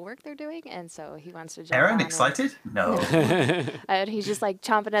incredible work they're doing, and so he wants to jump Aaron, on excited? No. and he's just like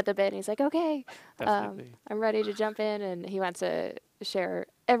chomping at the bit, and he's like, okay, Definitely. I'm ready to jump in, and he wants to share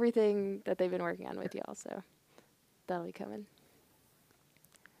everything that they've been working on with y'all, so that'll be coming.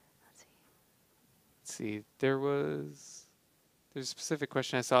 Let's see, there's a specific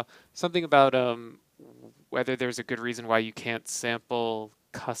question I saw, something about whether there's a good reason why you can't sample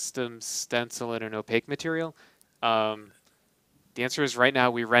custom stencil in an opaque material. The answer is right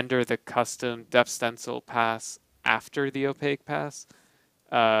now we render the custom depth stencil pass after the opaque pass.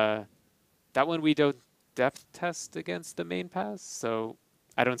 That one we don't depth test against the main pass, so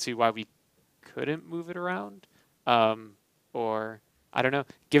I don't see why we couldn't move it around. Or I don't know,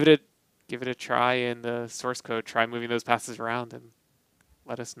 give it a try in the source code. Try moving those passes around and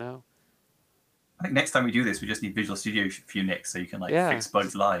let us know. I think next time we do this, we just need Visual Studio for you, Nick, so you can fix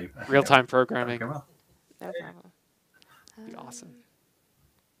bugs live. Real-time programming. Well. No problem. Be awesome.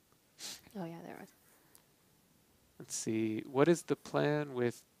 Oh yeah, there was. Let's see. What is the plan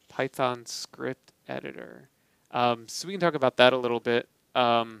with Python script editor? So we can talk about that a little bit.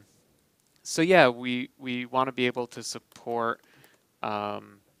 So yeah, we want to be able to support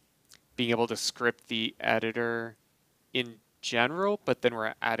being able to script the editor in general, but then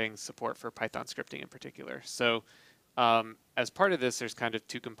we're adding support for Python scripting in particular. So as part of this, there's kind of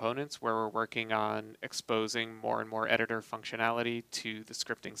two components where we're working on exposing more and more editor functionality to the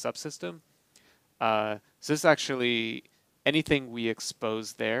scripting subsystem. So this actually, anything we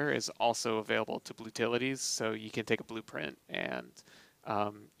expose there is also available to Blutilities, so you can take a blueprint and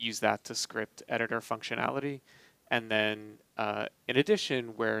use that to script editor functionality. And then in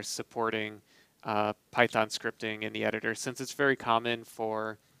addition, we're supporting Python scripting in the editor, since it's very common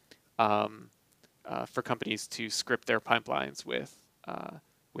for companies to script their pipelines with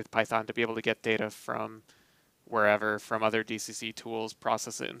Python to be able to get data from wherever, from other DCC tools,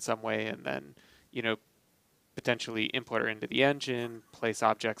 process it in some way, and then potentially import it into the engine, place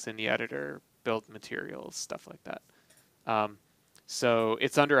objects in the editor, build materials, stuff like that. So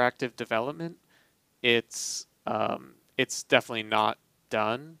it's under active development. It's definitely not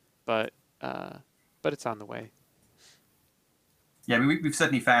done, but it's on the way. Yeah, I mean, we've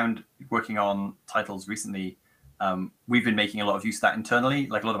certainly found, working on titles recently, we've been making a lot of use of that internally.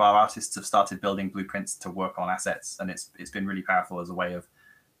 Like, a lot of our artists have started building blueprints to work on assets, and it's been really powerful as a way of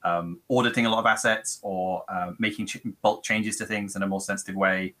auditing a lot of assets or making bulk changes to things in a more sensitive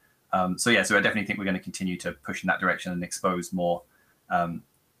way. So I definitely think we're going to continue to push in that direction and expose more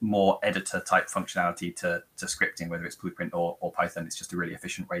editor type functionality to scripting, whether it's Blueprint or Python. It's just a really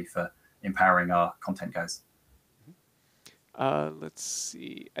efficient way for empowering our content guys. Let's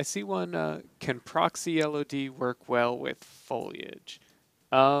see. I see one. Can Proxy LOD work well with foliage?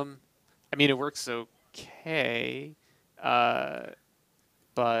 I mean, it works okay,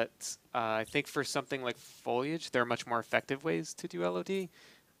 but I think for something like foliage, there are much more effective ways to do LOD.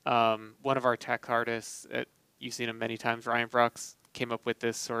 One of our tech artists at you've seen him many times. Ryan Brooks came up with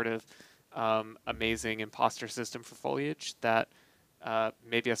this sort of amazing imposter system for foliage that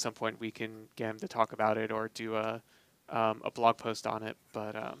maybe at some point we can get him to talk about it or do a blog post on it.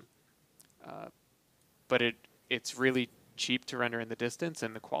 But it's really cheap to render in the distance,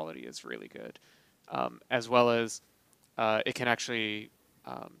 and the quality is really good, as well as it can actually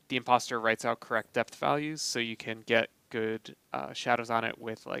the imposter writes out correct depth values, so you can get good shadows on it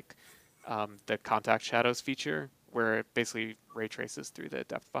with like the contact shadows feature, where it basically ray traces through the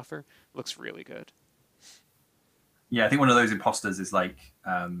depth buffer. Looks really good. Yeah, I think one of those imposters is like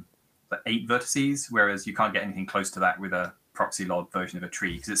 8 vertices, whereas you can't get anything close to that with a proxy log version of a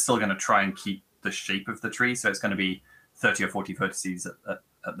tree, because it's still going to try and keep the shape of the tree, so it's going to be 30 or 40 vertices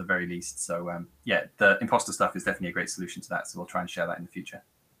at the very least. So yeah, the imposter stuff is definitely a great solution to that, so we'll try and share that in the future.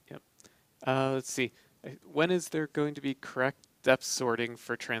 Yep. Let's see. When is there going to be correct depth sorting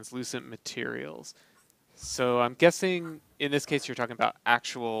for translucent materials? So I'm guessing in this case you're talking about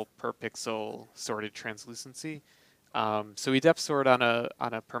actual per pixel sorted translucency. So we depth sort on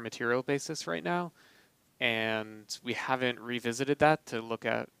a per material basis right now, and we haven't revisited that to look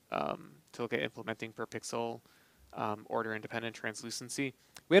at implementing per pixel order independent translucency.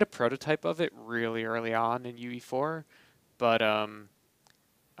 We had a prototype of it really early on in UE4, but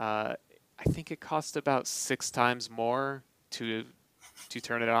I think it cost about 6 times more to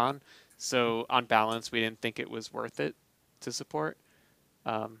turn it on. So on balance, we didn't think it was worth it to support.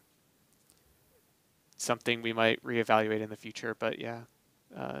 Something we might reevaluate in the future, but yeah,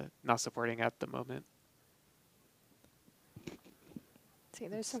 not supporting at the moment. See,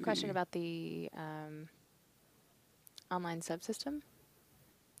 there's some question about the online subsystem.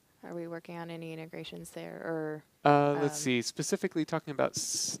 Are we working on any integrations there, or? Let's see. Specifically talking about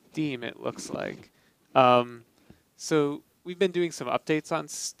Steam, it looks like. So we've been doing some updates on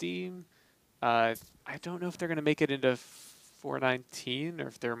Steam. I don't know if they're going to make it into 4.19 or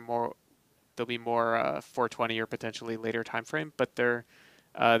if there'll be more 4.20 or potentially later time frame. But there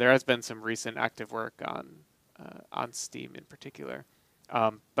has been some recent active work on Steam in particular.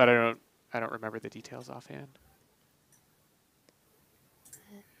 But I don't remember the details offhand.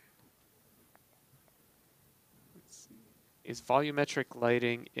 Is volumetric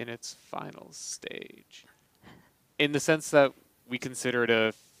lighting in its final stage? In the sense that we consider it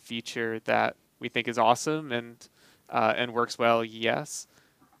a feature that we think is awesome and works well, yes.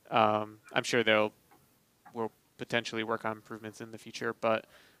 I'm sure we'll potentially work on improvements in the future, but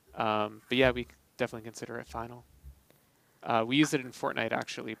yeah, we definitely consider it final. We use it in Fortnite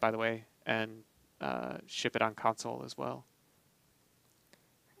actually, by the way, and ship it on console as well.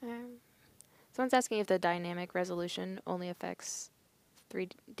 Someone's asking if the dynamic resolution only affects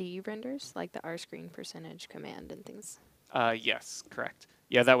 3D renders, like the R-screen percentage command and things. Yes, correct.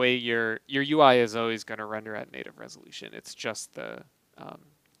 Yeah, that way your UI is always going to render at native resolution. It's just the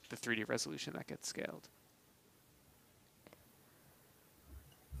 3D resolution that gets scaled.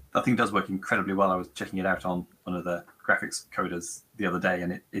 That thing does work incredibly well. I was checking it out on one of the graphics coders the other day,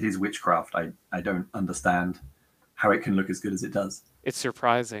 and it is witchcraft. I don't understand how it can look as good as it does. It's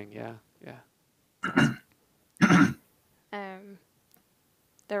surprising, yeah.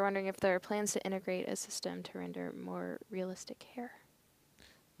 They're wondering if there are plans to integrate a system to render more realistic hair.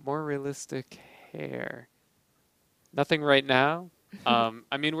 More realistic hair. Nothing right now.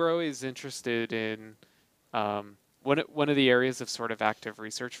 I mean, we're always interested in one of the areas of sort of active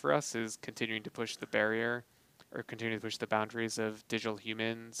research for us is continuing to push the barrier or continuing to push the boundaries of digital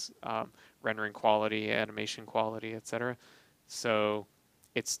humans, rendering quality, animation quality, etc. So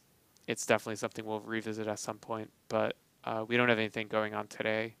it's definitely something we'll revisit at some point, but we don't have anything going on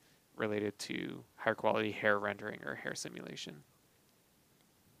today related to higher quality hair rendering or hair simulation.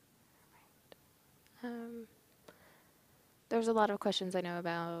 There's a lot of questions I know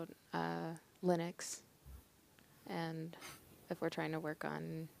about Linux, and if we're trying to work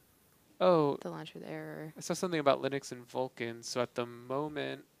on the launcher there. I saw something about Linux and Vulkan. So at the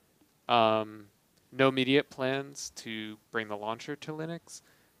moment, no immediate plans to bring the launcher to Linux.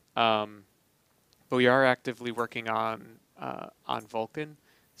 But we are actively working on Vulkan,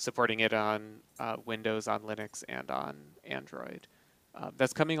 supporting it on Windows, on Linux, and on Android.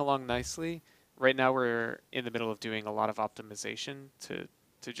 That's coming along nicely. Right now, we're in the middle of doing a lot of optimization to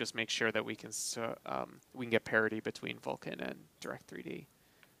just make sure that we can get parity between Vulkan and Direct3D.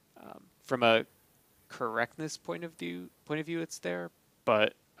 From a correctness point of view, it's there,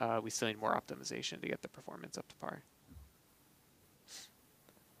 but we still need more optimization to get the performance up to par.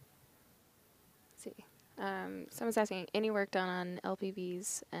 Let's see. Someone's asking, any work done on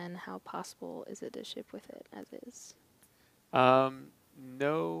LPVs, and how possible is it to ship with it as is?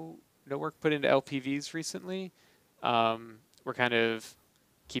 No no work put into LPVs recently. We're kind of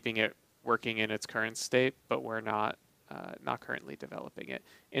keeping it working in its current state, but we're not currently developing it.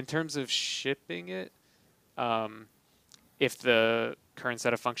 In terms of shipping it, if the current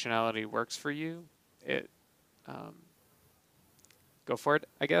set of functionality works for you, it go for it,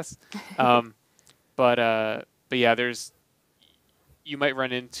 I guess. But yeah, you might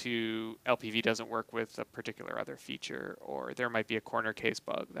run into LPV doesn't work with a particular other feature, or there might be a corner case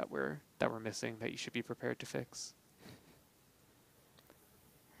bug that we're missing that you should be prepared to fix.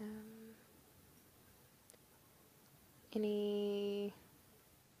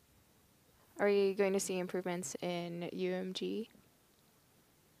 Are you going to see improvements in UMG?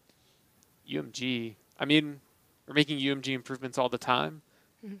 UMG, I mean, we're making UMG improvements all the time,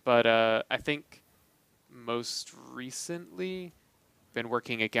 but I think most recently been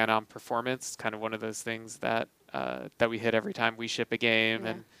working again on performance. It's kind of one of those things that that we hit every time we ship a game,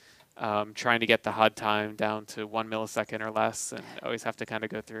 and trying to get the HUD time down to 1 millisecond or less, and always have to kind of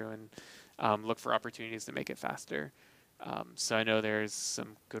go through and look for opportunities to make it faster. So I know there's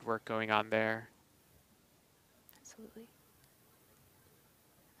some good work going on there. Absolutely.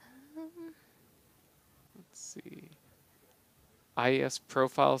 Let's see. IES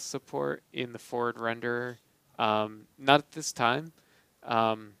profile support in the forward renderer. Not at this time.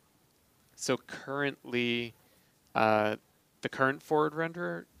 So currently, the current forward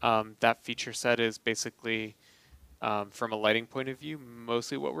renderer, that feature set is basically, from a lighting point of view,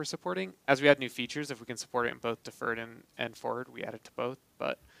 mostly what we're supporting. As we add new features, if we can support it in both deferred and forward, we add it to both.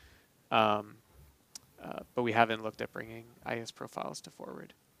 But we haven't looked at bringing IES profiles to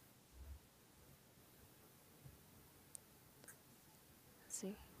forward. Let's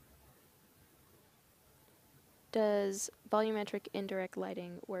see. Does volumetric indirect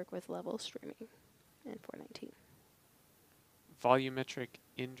lighting work with level streaming in 419? Volumetric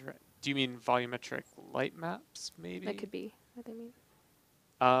indirect. Do you mean volumetric light maps, maybe? That could be what they mean.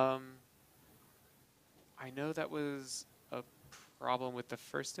 I know that was a problem with the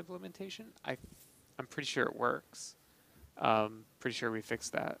first implementation. I'm pretty sure it works. Pretty sure we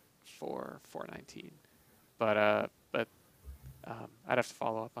fixed that for 419. But I'd have to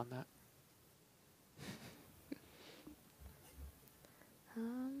follow up on that.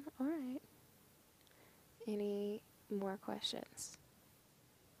 All right. Any more questions?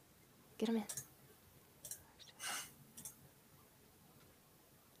 Get them in.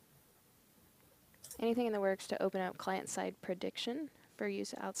 Anything in the works to open up client-side prediction for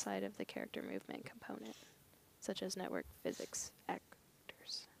use outside of the character movement component, such as network physics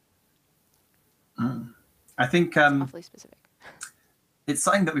actors? I think Awfully specific. It's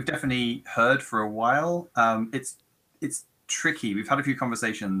something that we've definitely heard for a while. It's tricky. We've had a few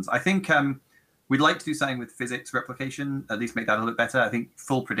conversations. I think we'd like to do something with physics replication, at least make that a little bit better. I think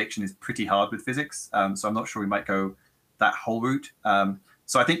full prediction is pretty hard with physics, so I'm not sure we might go that whole route.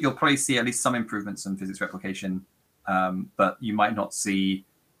 So I think you'll probably see at least some improvements in physics replication, but you might not see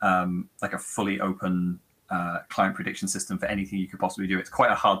like a fully open client prediction system for anything you could possibly do. It's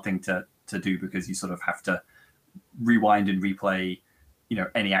quite a hard thing to do because you sort of have to rewind and replay,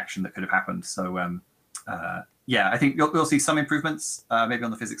 any action that could have happened. So yeah, I think we'll see some improvements maybe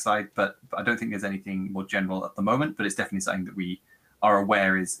on the physics side, but I don't think there's anything more general at the moment. But it's definitely something that we are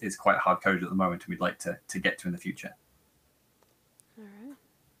aware is quite hard coded at the moment, and we'd like to get to in the future. All right.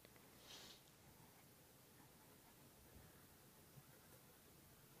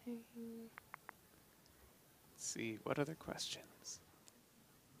 Let's see, what other questions?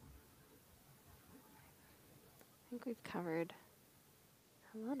 I think we've covered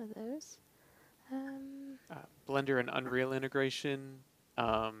a lot of those. Blender and Unreal integration.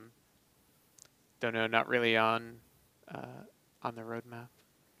 Don't know, not really on the roadmap.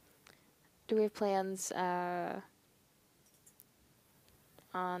 Do we have plans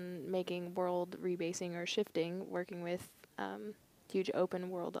on making world rebasing or shifting, working with huge open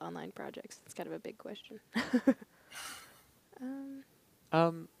world online projects? It's kind of a big question.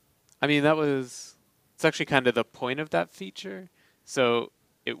 I mean, it's actually kind of the point of that feature. So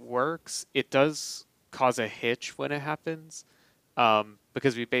it works. It does cause a hitch when it happens,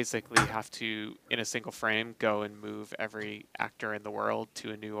 because we basically have to, in a single frame, go and move every actor in the world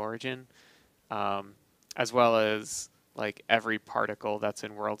to a new origin, as well as like every particle that's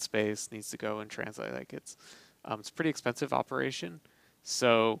in world space needs to go and translate. Like it's a pretty expensive operation.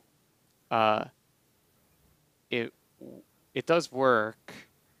 So it does work.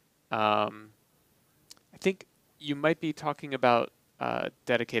 I think you might be talking about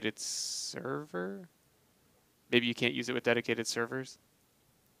dedicated server. Maybe you can't use it with dedicated servers.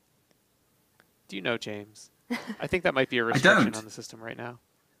 Do you know, James? I think that might be a restriction on the system right now.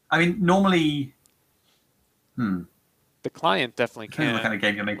 I mean, normally, The client definitely depending on can. the kind of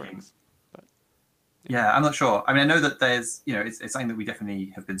game you're it making. works, but, Yeah, I'm not sure. I mean, I know that there's, it's something that we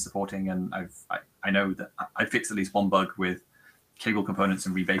definitely have been supporting, and I know that I fixed at least one bug with cable components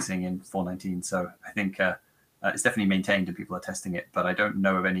and rebasing in 4.19. So I think it's definitely maintained and people are testing it, but I don't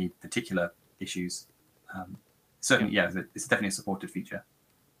know of any particular issues. Certainly, yeah, it's definitely a supported feature.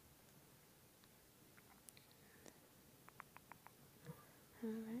 All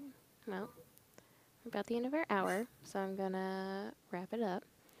right. Well, we're about the end of our hour, so I'm gonna wrap it up.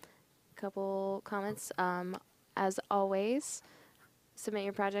 Couple comments. As always, submit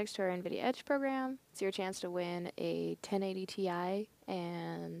your projects to our NVIDIA Edge program. It's your chance to win a 1080 Ti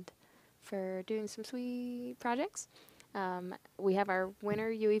and for doing some sweet projects. We have our winter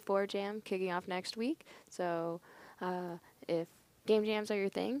UE4 jam kicking off next week. So if game jams are your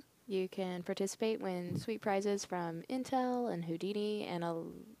thing, you can participate, win sweet prizes from Intel and Houdini, and a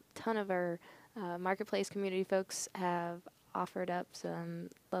ton of our marketplace community folks have offered up some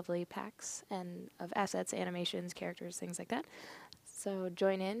lovely packs and of assets, animations, characters, things like that. So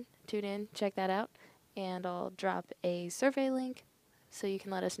join in, tune in, check that out, and I'll drop a survey link so you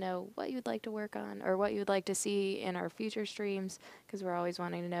can let us know what you'd like to work on or what you'd like to see in our future streams, because we're always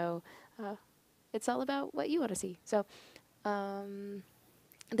wanting to know. It's all about what you want to see. So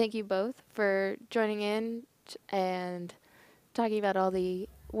thank you both for joining in and talking about all the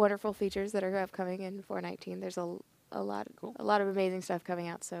wonderful features that are upcoming in 4.19. There's a lot of amazing stuff coming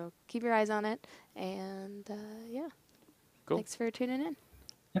out, so keep your eyes on it. And yeah, cool. Thanks for tuning in.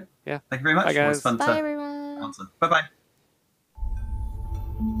 Yep. Yeah. Thank you very much. Bye, It was guys. fun Bye, to everyone. answer. Bye-bye.